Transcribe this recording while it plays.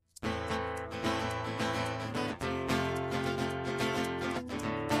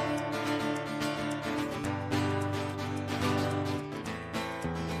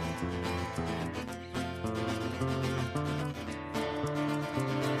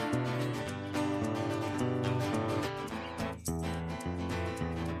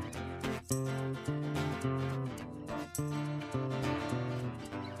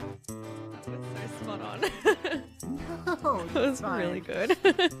one. No, It was really good.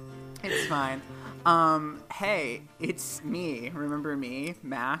 It's fine. Hey, it's me. Remember me,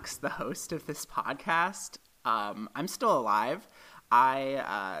 Max, the host of this podcast. I'm still alive.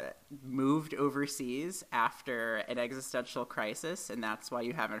 I moved overseas after an existential crisis, and that's why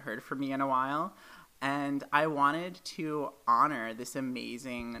you haven't heard from me in a while. And I wanted to honor this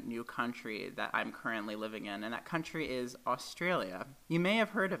amazing new country that I'm currently living in, and that country is Australia. You may have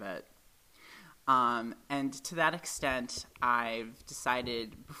heard of it. And to that extent, I've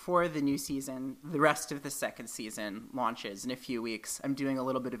decided before the new season, the rest of the second season launches in a few weeks, I'm doing a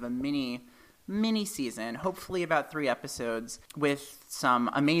little bit of a mini season, hopefully about 3 episodes, with some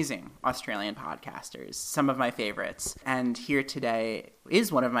amazing Australian podcasters, some of my favorites. And here today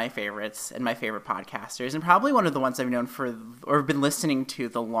is one of my favorites and my favorite podcasters, and probably one of the ones I've known for or been listening to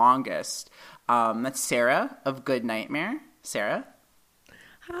the longest. That's Sarah of Good Nightmare. Sarah?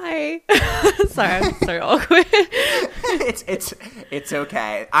 Hi. Sorry, I'm so awkward. It's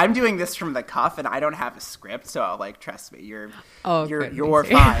okay. I'm doing this from the cuff, and I don't have a script, so trust me, you're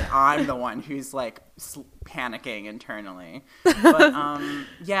fine. I'm the one who's panicking internally. But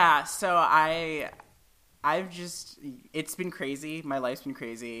yeah, so it's been crazy. My life's been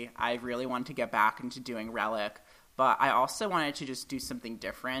crazy. I really want to get back into doing Relic, but I also wanted to just do something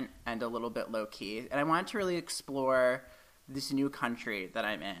different and a little bit low key, and I wanted to really explore this new country that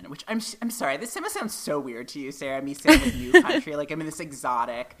I'm in, which I'm sorry, this must sound so weird to you, Sarah, me saying a new country, I'm in this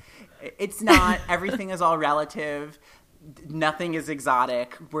exotic. It's not. Everything is all relative. Nothing is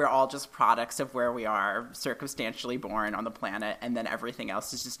exotic. We're all just products of where we are, circumstantially born on the planet, and then everything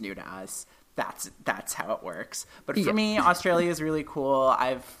else is just new to us. That's how it works. But for me, Australia is really cool.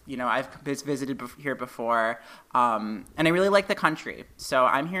 I've visited here before, and I really like the country. So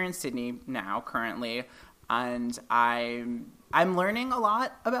I'm here in Sydney now, currently. And I'm learning a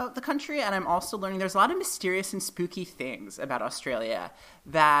lot about the country, and I'm also learning there's a lot of mysterious and spooky things about Australia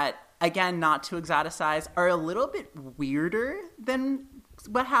that, again, not to exoticize, are a little bit weirder than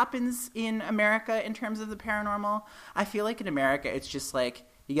what happens in America in terms of the paranormal. I feel like in America, it's just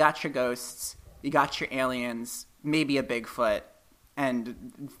you got your ghosts, you got your aliens, maybe a Bigfoot,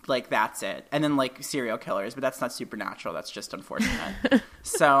 and that's it. And then serial killers, but that's not supernatural. That's just unfortunate.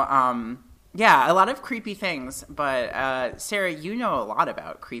 So, yeah, a lot of creepy things, but Sarah, you know a lot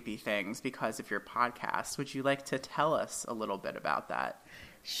about creepy things because of your podcast. Would you like to tell us a little bit about that?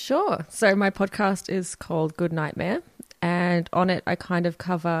 Sure. So my podcast is called Good Nightmare, and on it I kind of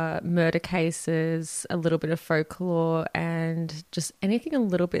cover murder cases, a little bit of folklore, and just anything a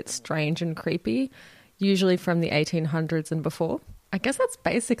little bit strange and creepy, usually from the 1800s and before. I guess that's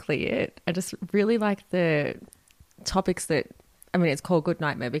basically it. I just really like the topics it's called Good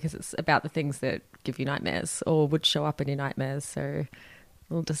Nightmare because it's about the things that give you nightmares or would show up in your nightmares. So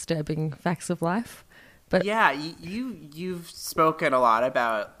little disturbing facts of life. But yeah, you've spoken a lot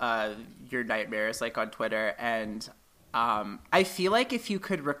about your nightmares on Twitter, and I feel like if you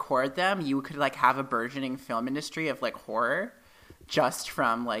could record them, you could have a burgeoning film industry of horror just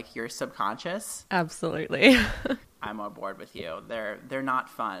from your subconscious. Absolutely. I'm on board with you. They're not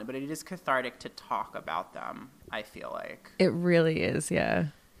fun, but it is cathartic to talk about them, I feel like. It really is, yeah.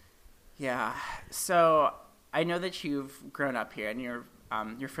 Yeah. So I know that you've grown up here, and you're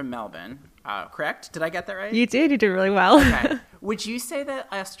from Melbourne, correct? Did I get that right? You did really well. Okay. Would you say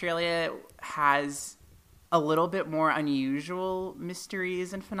that Australia has a little bit more unusual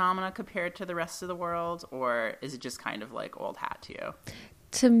mysteries and phenomena compared to the rest of the world, or is it just kind of old hat to you?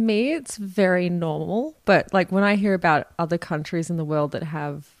 To me, it's very normal. But when I hear about other countries in the world that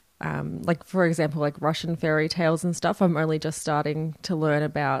have, for example, Russian fairy tales and stuff, I'm only just starting to learn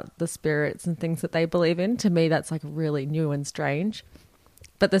about the spirits and things that they believe in. To me, that's really new and strange.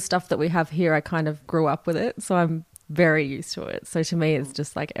 But the stuff that we have here, I kind of grew up with it. So I'm very used to it. So to me, it's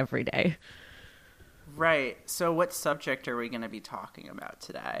just every day. Right. So what subject are we going to be talking about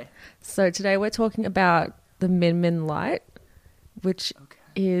today? So today we're talking about the Min Min light, which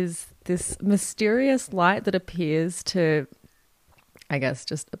is this mysterious light that appears to, I guess,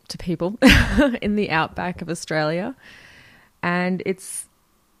 just to people in the outback of Australia. And it's,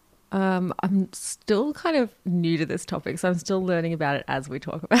 I'm still kind of new to this topic, so I'm still learning about it as we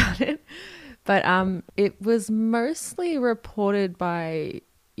talk about it. But it was mostly reported by,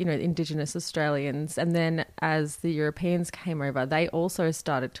 Indigenous Australians. And then as the Europeans came over, they also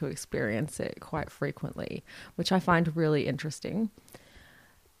started to experience it quite frequently, which I find really interesting.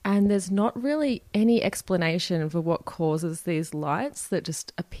 And there's not really any explanation for what causes these lights that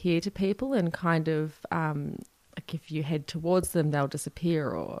just appear to people and kind of, if you head towards them, they'll disappear,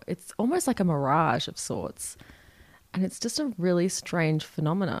 or it's almost like a mirage of sorts. And it's just a really strange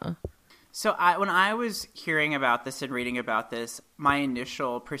phenomena. So when I was hearing about this and reading about this, my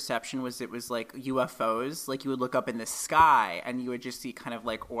initial perception was it was like UFOs. Like you would look up in the sky and you would just see kind of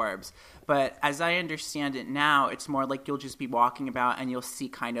like orbs. But as I understand it now, it's more like you'll just be walking about and you'll see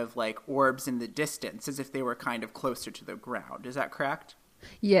kind of like orbs in the distance as if they were kind of closer to the ground. Is that correct?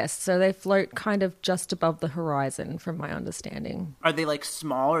 Yes, so they float kind of just above the horizon, from my understanding. Are they like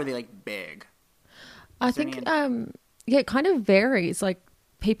small or are they like big? I think, yeah, it kind of varies. Like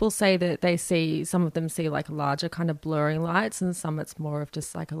people say that they see, some of them see like larger kind of blurring lights, and some it's more of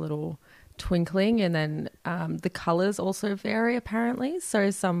just like a little twinkling. And then the colors also vary apparently. So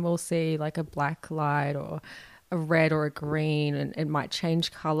some will see like a black light or a red or a green, and it might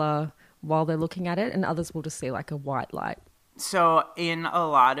change color while they're looking at it. And others will just see like a white light. So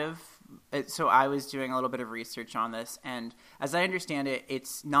I was doing a little bit of research on this, and as I understand it,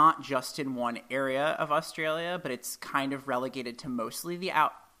 it's not just in one area of Australia, but it's kind of relegated to mostly the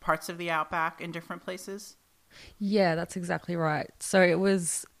parts of the outback in different places. Yeah, that's exactly right. So it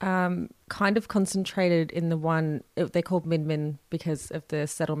was kind of concentrated in the one, they're called Min because of the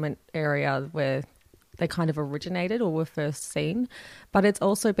settlement area where they kind of originated or were first seen. But it's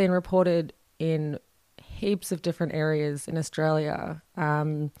also been reported in heaps of different areas in Australia.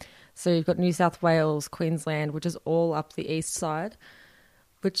 So you've got New South Wales, Queensland, which is all up the east side,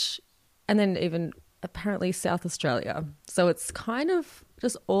 and then even apparently South Australia. So it's kind of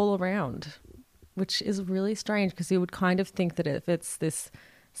just all around, which is really strange because you would kind of think that if it's this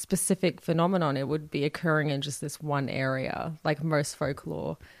specific phenomenon, it would be occurring in just this one area. Like most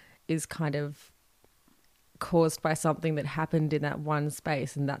folklore is kind of caused by something that happened in that one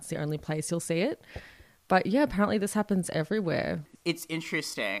space, and that's the only place you'll see it. But yeah, apparently this happens everywhere. It's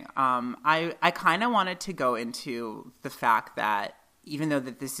interesting. I kind of wanted to go into the fact that even though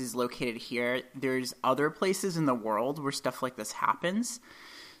that this is located here, there's other places in the world where stuff like this happens.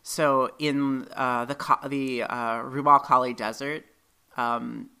 So in the Rubal Khali Desert,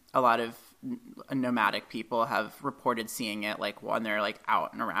 a lot of nomadic people have reported seeing it, like when they're like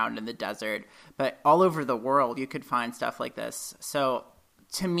out and around in the desert. But all over the world, you could find stuff like this. So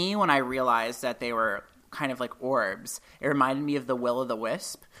to me, when I realized that they were kind of like orbs, it reminded me of the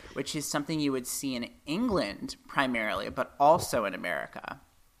will-o'-the-wisp, which is something you would see in England primarily, but also in America.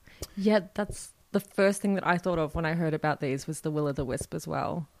 Yeah, that's the first thing that I thought of when I heard about these was the will-o'-the-wisp as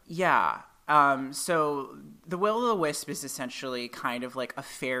well. Yeah. So the will-o'-the-wisp is essentially kind of like a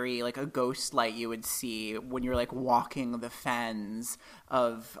fairy, like a ghost light you would see when you're like walking the fens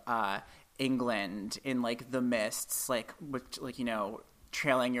of England in like the mists, like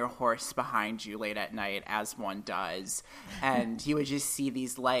trailing your horse behind you late at night, as one does. And you would just see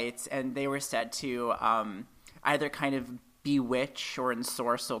these lights, and they were said to either kind of bewitch or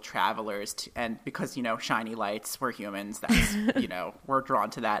ensorcel travelers. And because, shiny lights, we're humans, that's, we're drawn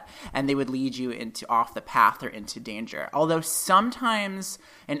to that. And they would lead you off the path or into danger. Although sometimes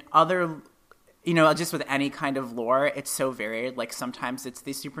in other, just with any kind of lore, it's so varied. Like sometimes it's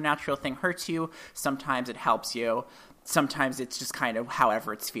the supernatural thing hurts you. Sometimes it helps you. Sometimes it's just kind of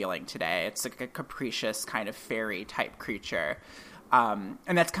however it's feeling today. It's like a capricious kind of fairy type creature. And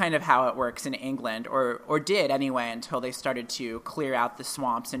that's kind of how it works in England, or did anyway, until they started to clear out the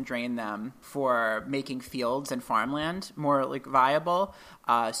swamps and drain them for making fields and farmland more like viable.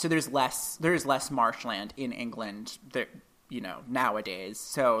 So there's less marshland in England nowadays.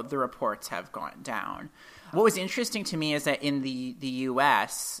 So the reports have gone down. What was interesting to me is that in the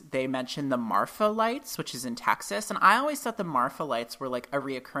U.S., they mentioned the Marfa lights, which is in Texas. And I always thought the Marfa lights were like a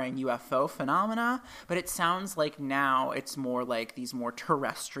reoccurring UFO phenomena. But it sounds like now it's more like these more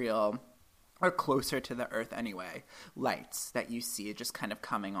terrestrial, or closer to the Earth anyway, lights that you see just kind of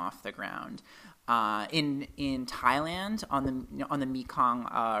coming off the ground. In Thailand, on the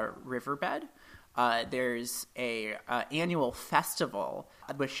Mekong riverbed, there's a annual festival,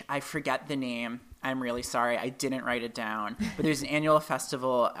 which I forget the name. I'm really sorry. I didn't write it down. But there's an annual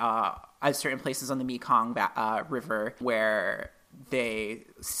festival at certain places on the Mekong River where they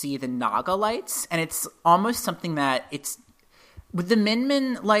see the Naga lights. And it's almost something that it's... With the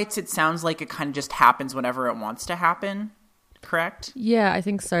Min lights, it sounds like it kind of just happens whenever it wants to happen. Correct? Yeah, I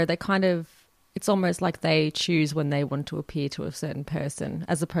think so. They kind of... It's almost like they choose when they want to appear to a certain person,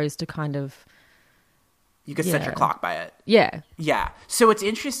 as opposed to kind of... You could set your clock by it. Yeah. Yeah. So what's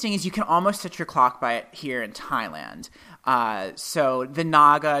interesting is you can almost set your clock by it here in Thailand. So the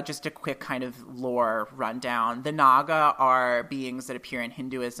Naga, just a quick kind of lore rundown. The Naga are beings that appear in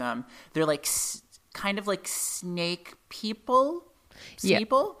Hinduism. They're like kind of like snake people. Yeah.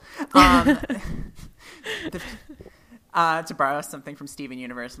 To borrow something from Steven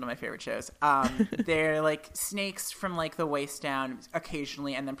Universe, one of my favorite shows. They're like snakes from like the waist down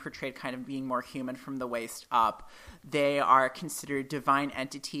occasionally, and then portrayed kind of being more human from the waist up. They are considered divine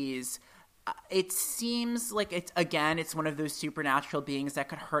entities. It seems like it's one of those supernatural beings that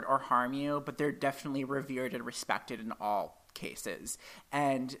could hurt or harm you, but they're definitely revered and respected in all cases.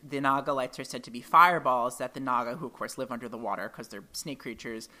 And the Naga lights are said to be fireballs that the Naga, who of course live under the water because they're snake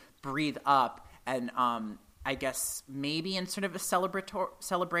creatures, breathe up. And I guess maybe in sort of a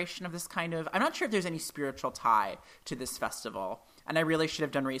celebration of this kind of, I'm not sure if there's any spiritual tie to this festival. And I really should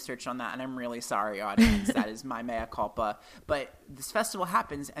have done research on that, and I'm really sorry, audience. That is my mea culpa. But this festival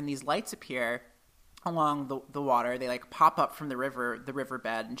happens, and these lights appear along the water. They like pop up from the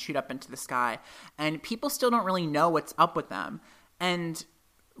riverbed, and shoot up into the sky. And people still don't really know what's up with them. And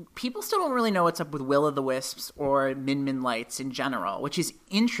people still don't really know what's up with Will-o'-the-Wisps or Min Min lights in general, which is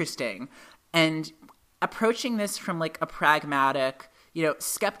interesting. And approaching this from like a pragmatic,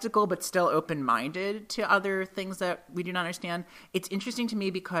 skeptical but still open-minded to other things that we do not understand. It's interesting to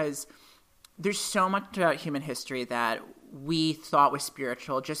me because there's so much about human history that we thought was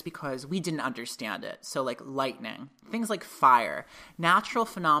spiritual just because we didn't understand it. So like lightning, things like fire, natural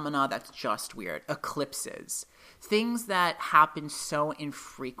phenomena that's just weird, eclipses, things that happen so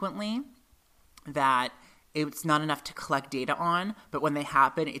infrequently that it's not enough to collect data on, but when they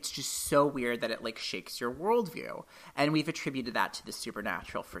happen, it's just so weird that it like shakes your worldview. And we've attributed that to the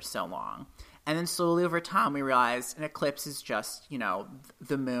supernatural for so long. And then slowly over time, we realized an eclipse is just,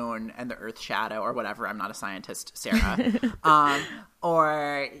 the moon and the earth shadow or whatever. I'm not a scientist, Sarah.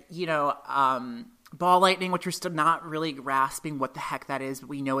 Ball lightning, which we're still not really grasping what the heck that is, but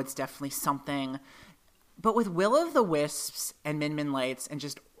we know it's definitely something. But with Will-o'-the-Wisps and Min Min lights and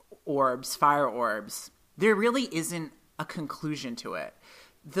just orbs, fire orbs, there really isn't a conclusion to it.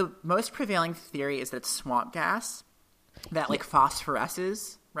 The most prevailing theory is that it's swamp gas that like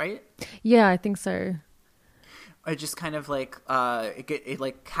phosphoresces, right? Yeah, I think so. It just kind of like it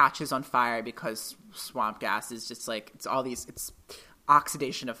like catches on fire because swamp gas is just like it's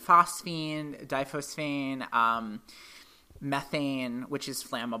oxidation of phosphine, diphosphane, methane, which is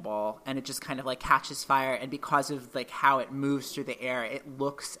flammable, and it just kind of like catches fire. And because of like how it moves through the air, it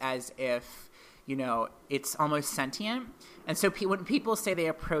looks as if it's almost sentient. And so when people say they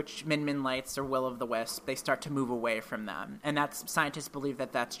approach Min Min lights or Will-o'-the-Wisp, they start to move away from them. And scientists believe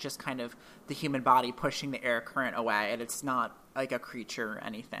that that's just kind of the human body pushing the air current away, and it's not like a creature or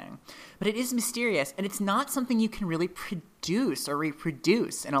anything. But it is mysterious, and it's not something you can really produce or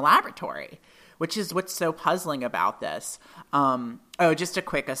reproduce in a laboratory, which is what's so puzzling about this. Just a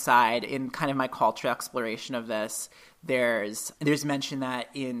quick aside, in kind of my cultural exploration of this, there's mention that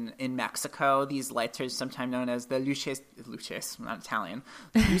in Mexico, these lights are sometimes known as the luces, I'm not Italian,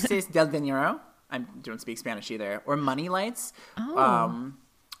 luces del dinero. I don't speak Spanish either. Or money lights. Oh.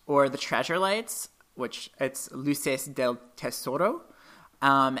 Or the treasure lights, which it's luces del tesoro.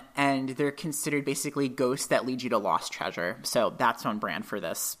 And they're considered basically ghosts that lead you to lost treasure. So that's on brand for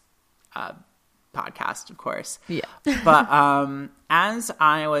this podcast, of course. Yeah. But as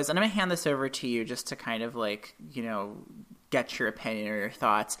I was, and I'm going to hand this over to you just to kind of like, get your opinion or your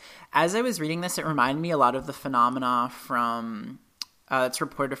thoughts. As I was reading this, it reminded me a lot of the phenomena from, it's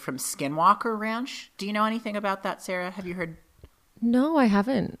reported from Skinwalker Ranch. Do you know anything about that, Sarah? Have you heard? No, I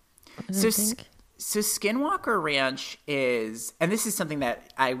haven't. I don't think. So Skinwalker Ranch is, and this is something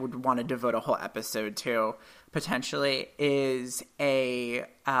that I would want to devote a whole episode to, potentially, is a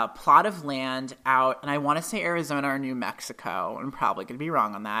plot of land out, and I want to say Arizona or New Mexico. I'm probably going to be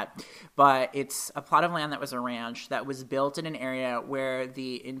wrong on that. But it's a plot of land that was a ranch that was built in an area where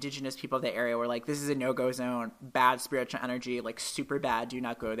the indigenous people of the area were like, this is a no-go zone, bad spiritual energy, like super bad, do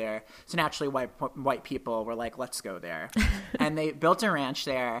not go there. So naturally white people were like, let's go there. And they built a ranch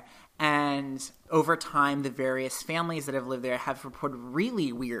there. And over time, the various families that have lived there have reported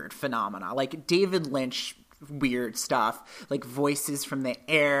really weird phenomena, like David Lynch weird stuff, like voices from the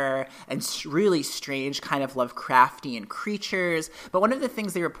air and really strange kind of Lovecraftian creatures. But one of the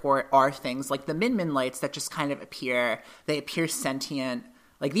things they report are things like the Min Min lights that just kind of appear. They appear sentient.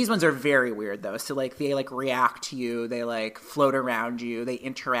 Like these ones are very weird though. So like they like react to you. They like float around you. They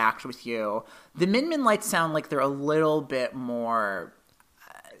interact with you. The Min Min lights sound like they're a little bit more...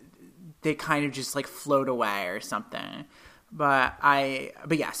 they kind of just like float away or something. But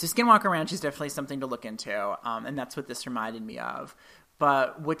yeah, so Skinwalker Ranch is definitely something to look into. And that's what this reminded me of.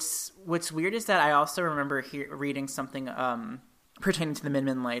 But what's weird is that I also remember reading something pertaining to the Min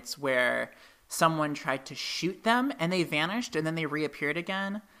Min lights where someone tried to shoot them and they vanished and then they reappeared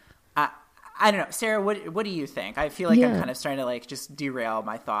again. I don't know, Sarah. What do you think? I feel like I'm Yeah. kind of starting to like just derail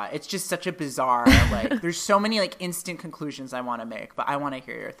my thought. It's just such a bizarre like. There's so many like instant conclusions I want to make, but I want to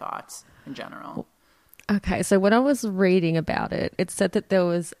hear your thoughts in general. Okay, so when I was reading about it, it said that there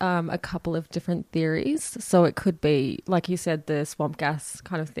was a couple of different theories. So it could be, like you said, the swamp gas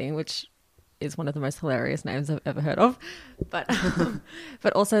kind of thing, which is one of the most hilarious names I've ever heard of. But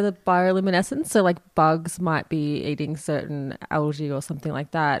but also the bioluminescence. So like bugs might be eating certain algae or something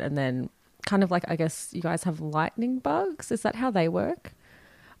like that, and then kind of like, I guess you guys have lightning bugs. Is that how they work?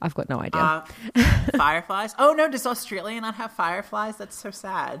 I've got no idea. Fireflies? Oh no, does Australia not have fireflies? That's so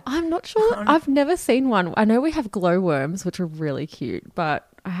sad. I'm not sure. I've never seen one. I know we have glowworms, which are really cute, but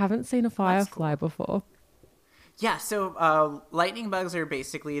I haven't seen a firefly before. Yeah, so lightning bugs are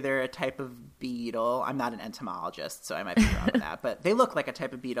basically, they're a type of beetle. I'm not an entomologist, so I might be wrong with that, but they look like a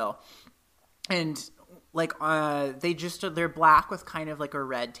type of beetle. And like they're black with kind of like a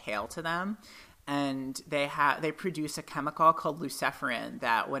red tail to them. And they produce a chemical called luciferin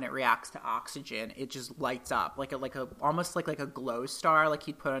that when it reacts to oxygen, it just lights up like a almost like a glow star, like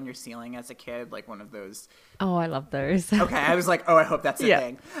you'd put on your ceiling as a kid, like one of those. Oh, I love those. Okay, I was like, oh, I hope that's a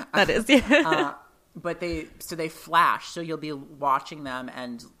thing. That is, yeah. But they flash, so you'll be watching them,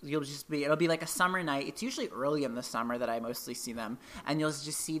 and it'll be like a summer night. It's usually early in the summer that I mostly see them, and you'll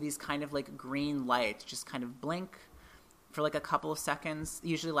just see these kind of like green lights just kind of blink for like a couple of seconds.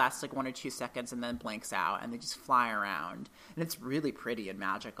 Usually lasts like 1 or 2 seconds and then blinks out, and they just fly around, and it's really pretty and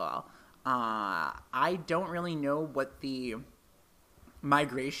magical. I don't really know what the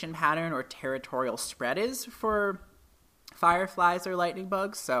migration pattern or territorial spread is for fireflies or lightning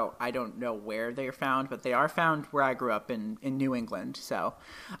bugs, so I don't know where they're found, but they are found where I grew up in New England, so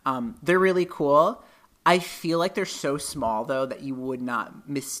they're really cool. I feel like they're so small, though, that you would not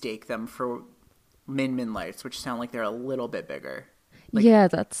mistake them for min lights, which sound like they're a little bit bigger. Like, yeah,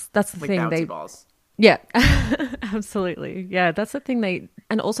 that's the like thing. Bouncy balls. Yeah, absolutely. Yeah, that's the thing.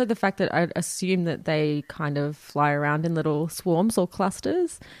 And also the fact that I'd assume that they kind of fly around in little swarms or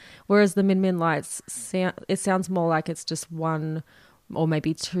clusters, whereas the min lights, it sounds more like it's just one or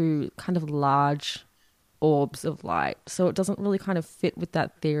maybe two kind of large orbs of light. So it doesn't really kind of fit with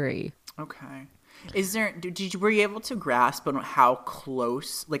that theory. Okay. Were you able to grasp on how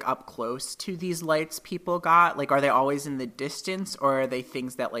close, like up close to these lights people got? Like, are they always in the distance, or are they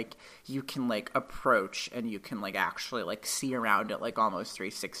things that like you can like approach and you can like actually like see around it like almost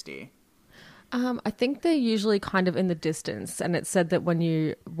 360? I think they're usually kind of in the distance, and it said that when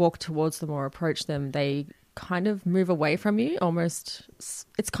you walk towards them or approach them, they kind of move away from you almost.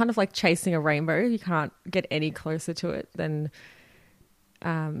 It's kind of like chasing a rainbow. You can't get any closer to it than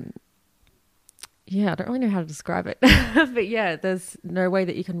yeah, I don't really know how to describe it. But yeah, there's no way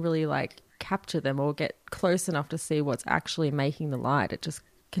that you can really like capture them or get close enough to see what's actually making the light. It just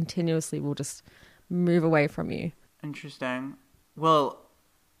continuously will just move away from you. Interesting. Well,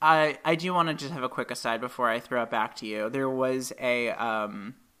 I do want to just have a quick aside before I throw it back to you. There was a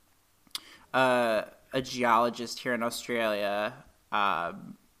geologist here in Australia,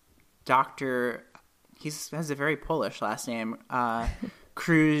 Dr. He has a very Polish last name,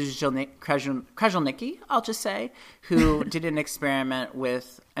 Krzezelnicki, I'll just say, who did an experiment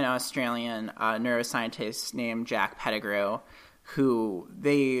with an Australian neuroscientist named Jack Pettigrew, who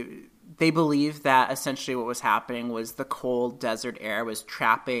they believe that essentially what was happening was the cold desert air was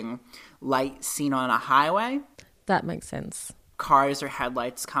trapping light seen on a highway. That makes sense. Cars or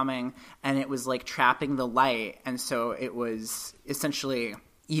headlights coming, and it was like trapping the light, and so it was essentially,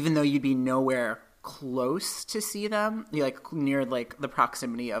 even though you'd be nowhere close to see them, like near like the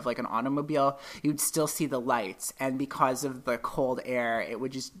proximity of like an automobile, you'd still see the lights, and because of the cold air, it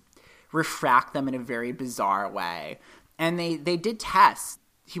would just refract them in a very bizarre way. And they did tests.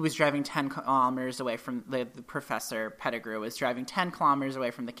 He was driving 10 kilometers away from the Professor Pettigrew was driving 10 kilometers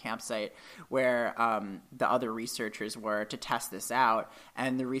away from the campsite where the other researchers were to test this out,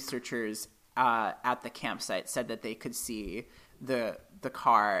 and the researchers at the campsite said that they could see the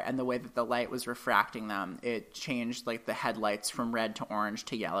car, and the way that the light was refracting them, it changed like the headlights from red to orange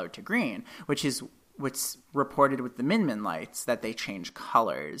to yellow to green, which is what's reported with the min lights, that they change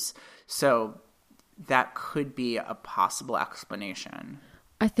colors. So that could be a possible explanation.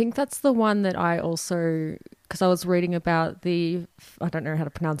 I think that's the one that I also, because I was reading about I don't know how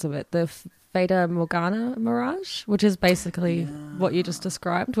to pronounce it, the Fata Morgana mirage, which is basically what you just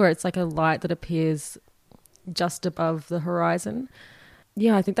described, where it's like a light that appears just above the horizon.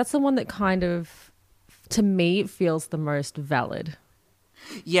 Yeah, I think that's the one that kind of, to me, feels the most valid.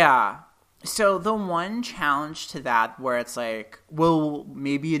 Yeah. So the one challenge to that where it's like, well,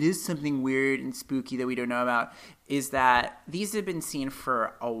 maybe it is something weird and spooky that we don't know about, is that these have been seen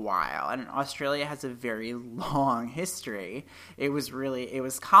for a while. And Australia has a very long history. It was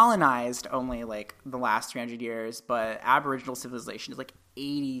colonized only like the last 300 years, but Aboriginal civilization is like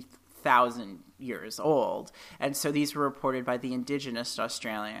 80,000 years old. And so these were reported by the Indigenous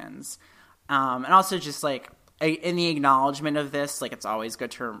Australians. And also just like, in the acknowledgement of this, like, it's always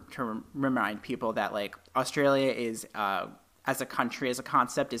good to remind people that, like, Australia is, as a country, as a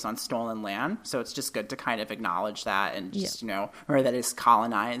concept, is on stolen land. So it's just good to kind of acknowledge that and just, or that it's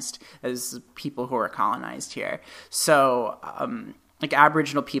colonized, as people who are colonized here. So, like,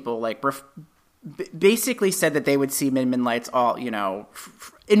 Aboriginal people, like, basically said that they would see Min Min lights all,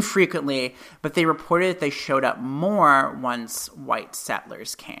 infrequently, but they reported that they showed up more once white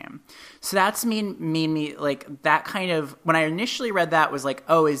settlers came. So that's made me like, that kind of, when I initially read that, was like,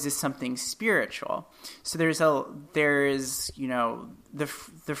 oh, is this something spiritual? So there's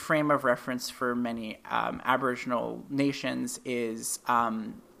the frame of reference for many Aboriginal nations is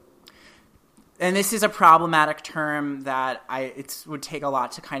and this is a problematic term that it would take a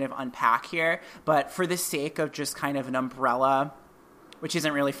lot to kind of unpack here, but for the sake of just kind of an umbrella, which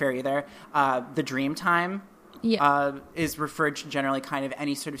isn't really fair either, the dream time is referred to generally kind of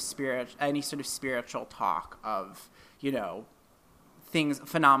any sort of spiritual talk of,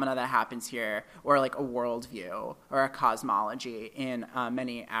 phenomena that happens here, or like a worldview or a cosmology in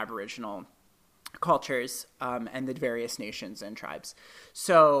many Aboriginal cultures and the various nations and tribes.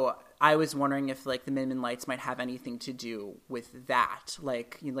 So I was wondering if like the Min Min lights might have anything to do with that.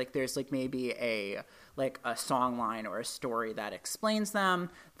 Like, there's like maybe a song line or a story that explains them.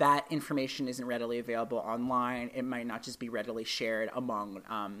 That information isn't readily available online. It might not just be readily shared among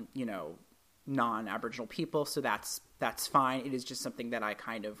non-Aboriginal people. So that's fine. It is just something that I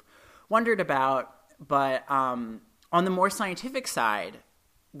kind of wondered about. But on the more scientific side,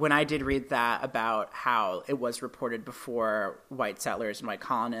 when I did read that about how it was reported before white settlers and white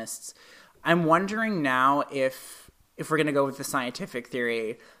colonists, I'm wondering now if we're going to go with the scientific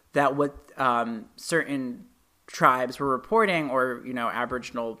theory that what certain tribes were reporting, or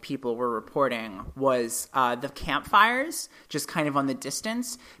Aboriginal people were reporting, was the campfires, just kind of on the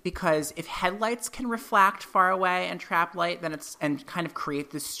distance. Because if headlights can reflect far away and trap light, then and kind of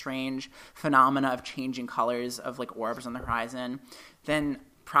create this strange phenomena of changing colors of like orbs on the horizon, then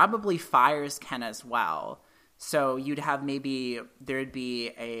probably fires can as well. So you'd have there'd be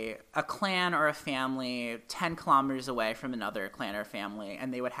a clan or a family 10 kilometers away from another clan or family,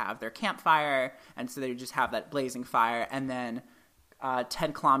 and they would have their campfire, and so they would just have that blazing fire, and then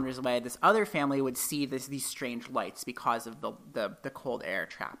 10 kilometers away, this other family would see these strange lights because of the cold air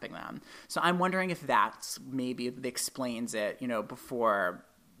trapping them. So I'm wondering if that's maybe explains it, before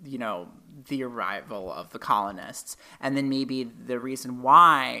the arrival of the colonists, and then maybe the reason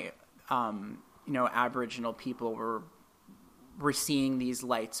why Aboriginal people were seeing these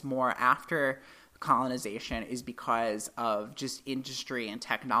lights more after colonization is because of just industry and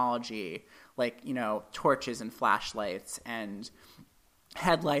technology, like torches and flashlights and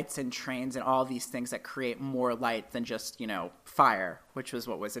headlights and trains and all these things that create more light than just fire, which was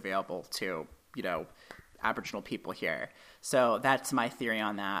what was available to Aboriginal people here. So that's my theory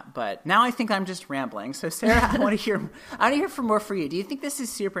on that. But now I think I'm just rambling. So Sarah, I want to hear from more for you. Do you think this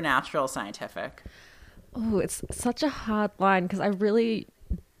is supernatural scientific? Oh, it's such a hard line, because I really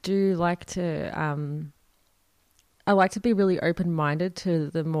do like to I like to be really open-minded to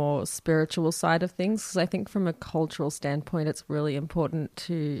the more spiritual side of things, because I think from a cultural standpoint it's really important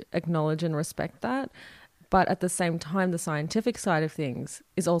to acknowledge and respect that. But at the same time, the scientific side of things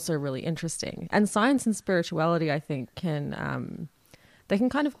is also really interesting. And science and spirituality, I think, they can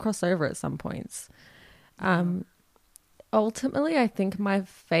kind of cross over at some points. Ultimately, I think my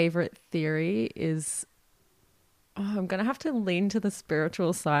favorite theory is, I'm going to have to lean to the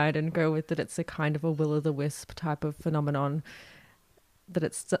spiritual side and go with that it's a kind of a will-o'-the-wisp type of phenomenon, that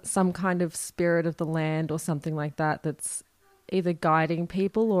it's some kind of spirit of the land or something like that that's either guiding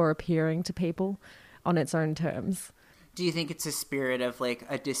people or appearing to people on its own terms. Do you think it's a spirit of like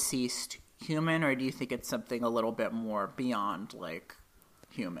a deceased human, or do you think it's something a little bit more beyond like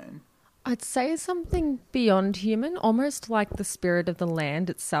human? I'd say something beyond human, almost like the spirit of the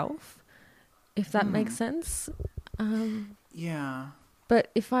land itself, if that makes sense. Yeah. But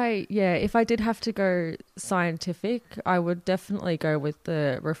if I did have to go scientific, I would definitely go with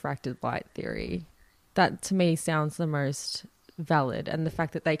the refracted light theory. That to me sounds the most valid, and the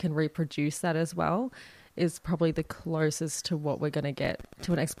fact that they can reproduce that as well is probably the closest to what we're going to get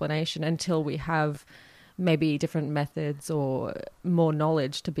to an explanation, until we have maybe different methods or more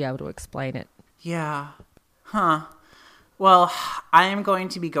knowledge to be able to explain it. Yeah. Huh. Well, I am going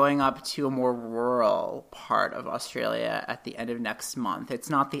to be going up to a more rural part of Australia at the end of next month. It's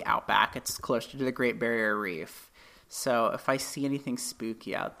not the outback. It's closer to the Great Barrier Reef. So if I see anything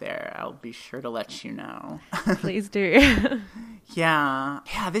spooky out there, I'll be sure to let you know. Please do. Yeah.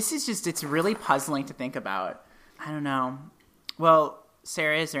 Yeah, this is just, it's really puzzling to think about. I don't know. Well,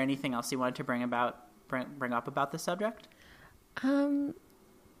 Sarah, is there anything else you wanted to bring up about the subject? No,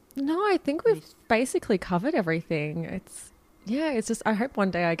 I think we've basically covered everything. It's just, I hope one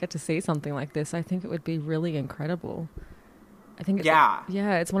day I get to see something like this. I think it would be really incredible. I think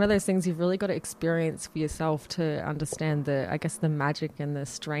it's one of those things you've really got to experience for yourself to understand the magic and the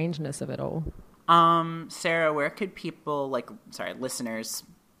strangeness of it all. Sarah, where could people, listeners,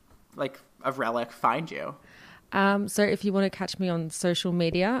 of Relic find you? So if you want to catch me on social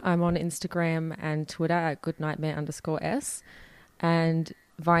media, I'm on Instagram and Twitter at goodnightmare_s. And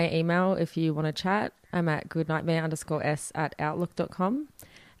via email, if you want to chat, I'm at goodnightmare_s@outlook.com.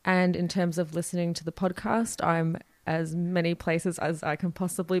 And in terms of listening to the podcast, I'm as many places as I can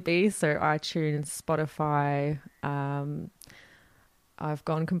possibly be. So iTunes, Spotify, I've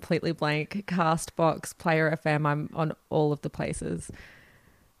gone completely blank, Castbox, Player FM. I'm on all of the places.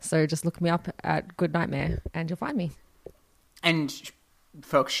 So just look me up at Good Nightmare and you'll find me. And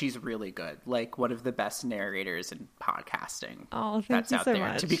folks, she's really good. Like one of the best narrators in podcasting. Oh, thank you so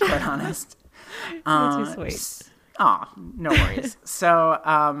much. To be quite honest. You're too sweet. No worries. So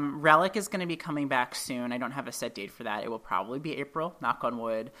Relic is going to be coming back soon. I don't have a set date for that. It will probably be April, knock on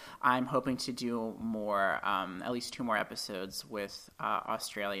wood. I'm hoping to do more, at least 2 more episodes with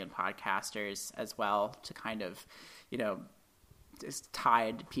Australian podcasters as well to kind of, just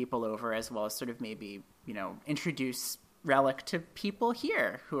tide people over, as well as sort of maybe, introduce Relic to people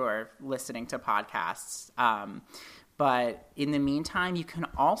here who are listening to podcasts. But in the meantime, you can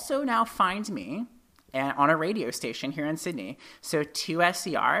also now find me on a radio station here in Sydney. So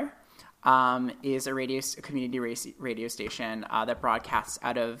 2SER is a community radio station that broadcasts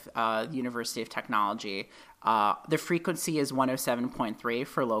out of the University of Technology. The frequency is 107.3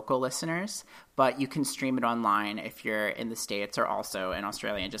 for local listeners, but you can stream it online if you're in the States or also in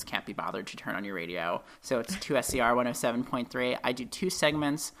Australia and just can't be bothered to turn on your radio. So it's 2SER 107.3. I do 2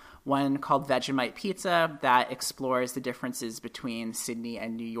 segments, one called Vegemite Pizza that explores the differences between Sydney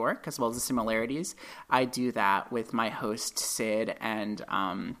and New York as well as the similarities. I do that with my host, Sid, and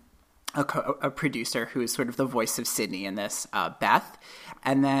a producer who is sort of the voice of Sydney in this, Beth.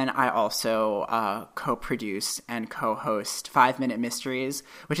 And then I also co-produce and co-host 5 Minute Mysteries,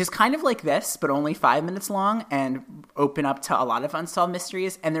 which is kind of like this, but only 5 minutes long and open up to a lot of unsolved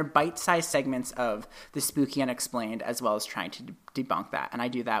mysteries. And they're bite-sized segments of the spooky unexplained, as well as trying to debunk that. And I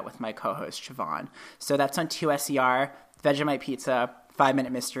do that with my co-host, Siobhan. So that's on 2SER, Vegemite Pizza, 5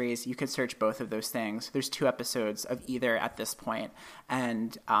 Minute Mysteries. You can search both of those things. There's 2 episodes of either at this point,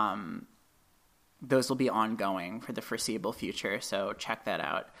 and those will be ongoing for the foreseeable future, so check that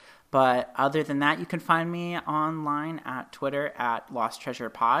out. But other than that, you can find me online at Twitter at Lost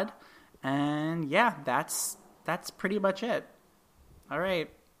Treasure Pod. And yeah, that's pretty much it. All right.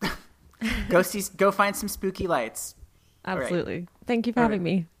 Go find some spooky lights. Absolutely. Right. Thank you for having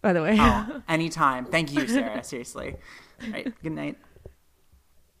me, by the way. Oh, anytime. Thank you, Sarah. Seriously. All right. Good night.